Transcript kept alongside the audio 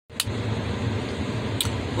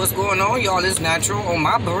What's going on, y'all? It's Natural on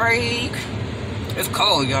my break. It's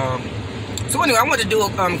cold, y'all. So anyway, I wanted to do a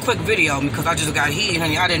quick video because I just got heat,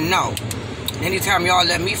 honey. I didn't know. Anytime y'all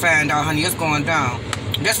let me find out, honey, it's going down.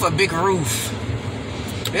 That's for Big Roof.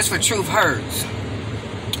 This for Truth Hurts.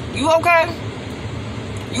 You okay?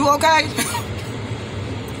 You okay?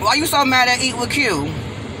 Why you so mad at Eat With Q?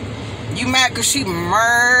 You mad cause she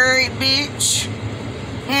married, bitch?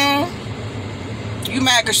 You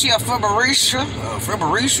mad cause she a Frrisssma,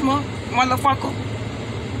 motherfucker?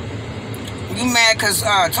 You mad cause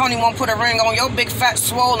Tony won't put a ring on your big fat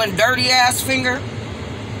swollen dirty ass finger?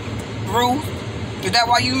 Ruth? Is that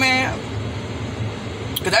why you mad?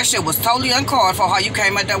 Cause that shit was totally uncalled for how you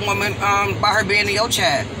came at that woman by her being in your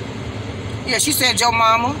chat. Yeah, she said your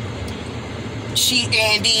mama. She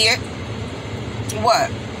and did. What?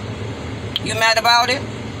 You mad about it?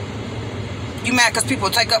 You mad because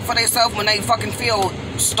people take up for themselves when they fucking feel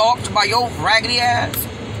stalked by your raggedy ass?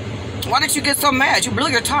 Why did you get so mad? You blew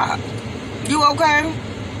your top. You okay?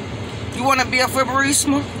 You want to be a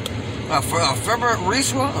Frrisssma? A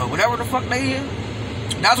Frrisssma? Or whatever the fuck they is?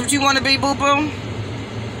 That's what you want to be, boo-boo?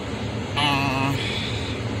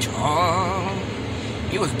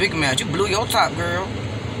 You was big mad. You blew your top, girl.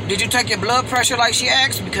 Did you take your blood pressure like she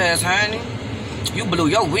asked? Because, honey, you blew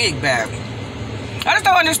your wig back. I just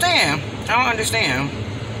don't understand. I don't understand.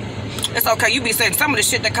 It's okay. You be saying some of the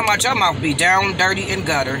shit that come out your mouth be down, dirty, and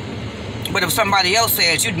gutter. But if somebody else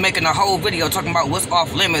says, you'd making a whole video talking about what's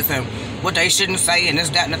off limits and what they shouldn't say and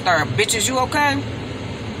this, that, and the third. Bitches, you okay?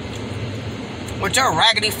 With your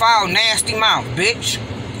raggedy, foul, nasty mouth, bitch.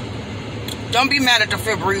 Don't be mad at the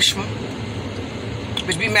Frrisssma.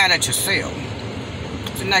 Bitch, be mad at yourself.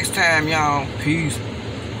 Till next time, y'all. Peace.